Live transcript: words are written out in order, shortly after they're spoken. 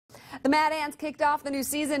The Mad Ants kicked off the new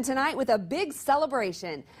season tonight with a big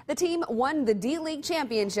celebration. The team won the D-League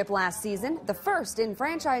championship last season, the first in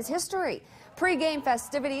franchise history. Pre-game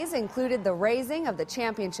festivities included the raising of the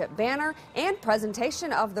championship banner and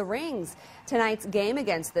presentation of the rings. Tonight's game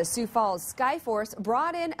against the Sioux Falls Skyforce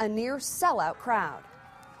brought in a near sellout crowd.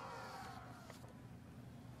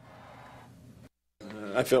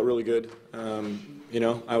 I felt really good.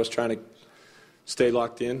 I was trying to stay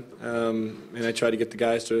locked in, and I tried to get the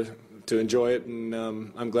guys to enjoy it, and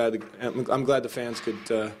I'm glad the fans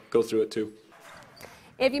could go through it too.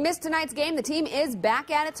 If you missed tonight's game, the team is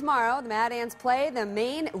back at it tomorrow. The Mad Ants play the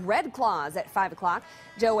Maine Red Claws at 5 o'clock.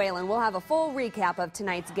 Joe Whalen will have a full recap of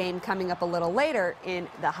tonight's game coming up a little later in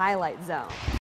the Highlight Zone.